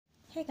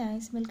Hey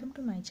guys, welcome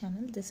to my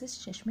channel. This is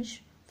Shashmish.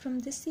 From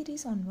this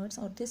series onwards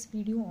or this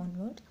video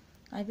onward,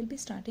 I will be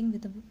starting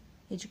with a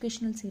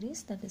educational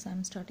series, that is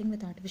I'm starting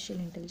with artificial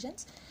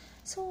intelligence.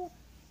 So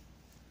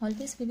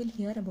always we will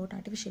hear about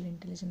artificial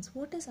intelligence.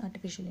 What is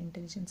artificial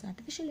intelligence?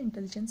 Artificial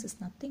intelligence is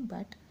nothing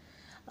but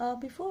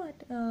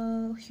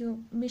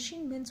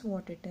machine means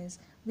what it is.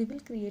 We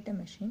will create a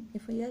machine.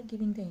 If we are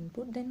giving the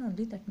input, then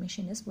only that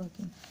machine is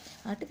working.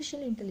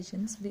 Artificial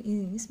intelligence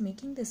is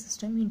making the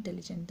system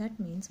intelligent. That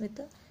means with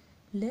the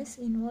less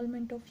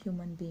involvement of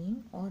human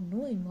being or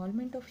no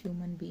involvement of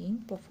human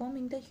being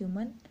performing the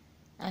human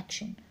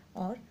action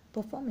or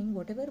performing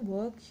whatever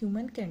work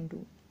human can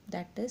do,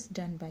 that is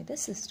done by the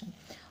system.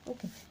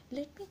 Okay,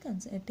 let me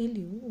tell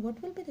you what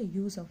will be the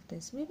use of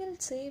this. We will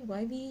say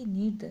why we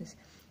need this.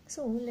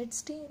 So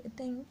let's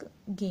think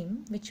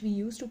game which we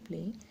used to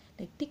play,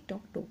 like Tic Tac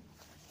Toe.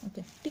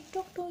 Okay, Tic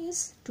Tac Toe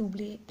is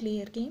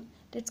two-player game.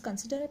 Let's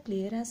consider a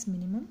player as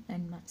minimum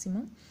and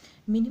maximum.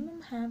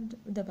 Minimum have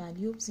the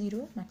value of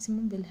 0,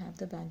 maximum will have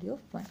the value of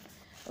 1.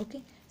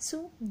 Okay,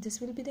 so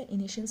this will be the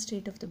initial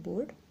state of the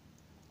board.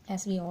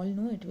 As we all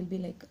know, it will be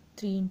like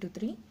 3 into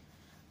 3.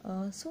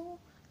 So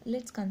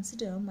let's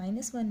consider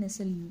 -1 is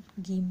a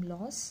game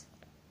loss,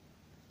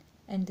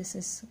 and this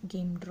is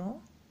game draw,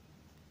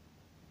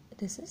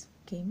 this is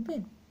game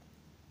win.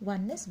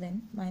 1 is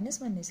win,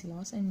 -1 is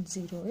loss, and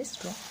 0 is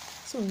draw.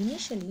 So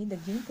initially the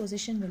game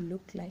position will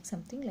look like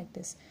something like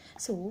this.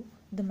 So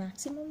the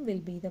maximum will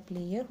be the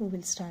player who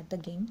will start the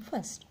game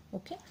first.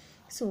 Okay,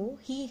 so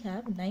he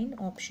have 9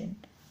 options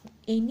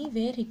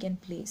anywhere he can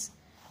place.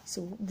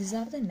 So these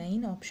are the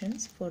 9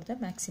 options for the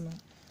maximum.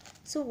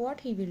 So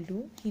what he will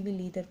do, he will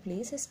either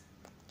place his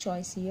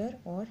choice here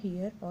or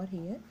here or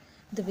here,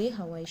 the way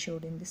how I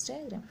showed in this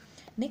diagram.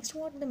 Next,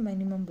 what the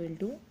minimum will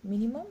do,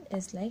 minimum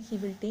is like he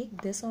will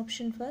take this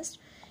option first.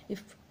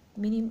 If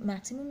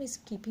maximum is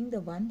keeping the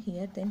 1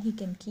 here, then he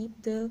can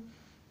keep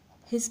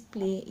his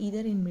play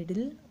either in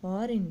middle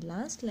or in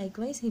last.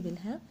 Likewise, he will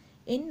have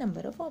n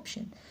number of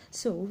options.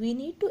 So we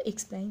need to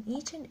explain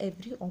each and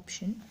every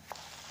option.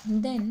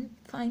 Then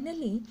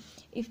finally,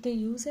 if the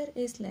user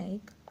is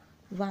like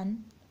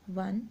 1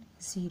 1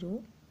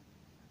 0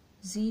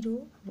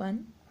 0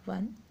 1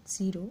 1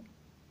 0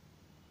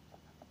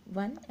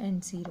 1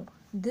 and 0,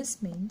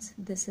 this means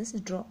this is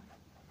draw.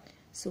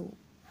 So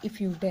if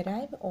you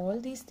derive all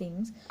these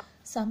things,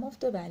 sum of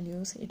the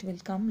values, it will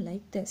come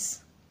like this.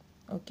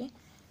 Okay,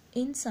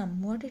 in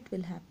sum what it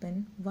will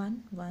happen,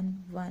 1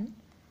 1 1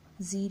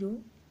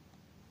 0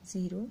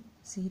 0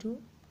 0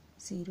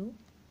 0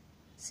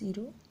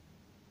 0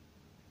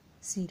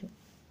 0.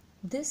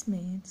 This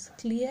means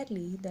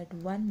clearly that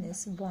 1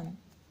 is 1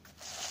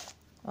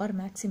 or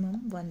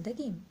maximum won the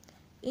game.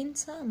 In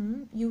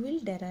sum, you will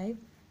derive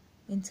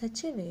in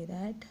such a way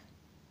that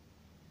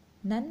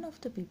none of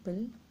the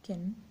people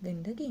can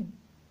win the game.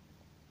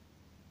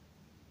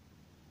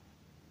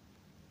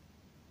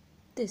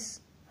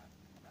 This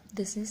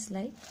is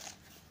like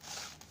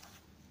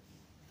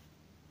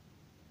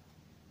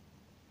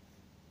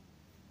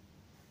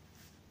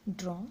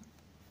draw,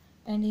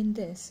 and in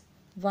this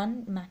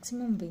 1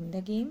 maximum win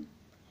the game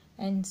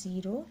and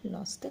 0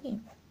 lost the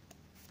game.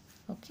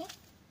 Okay,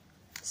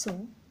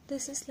 so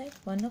this is like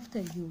one of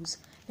the use.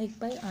 Like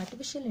by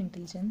artificial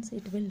intelligence,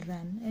 it will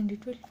run and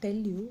it will tell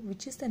you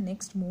which is the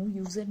next move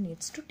user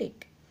needs to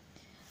take.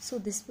 So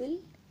this will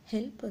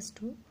help us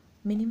to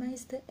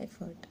minimize the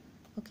effort.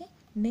 Okay,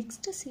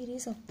 next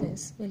series of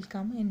this will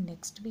come in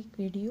next week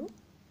video.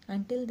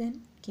 Until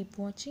then, keep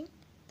watching.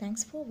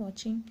 Thanks for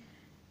watching.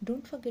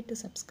 Don't forget to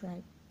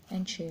subscribe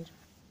and share.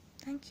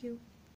 Thank you.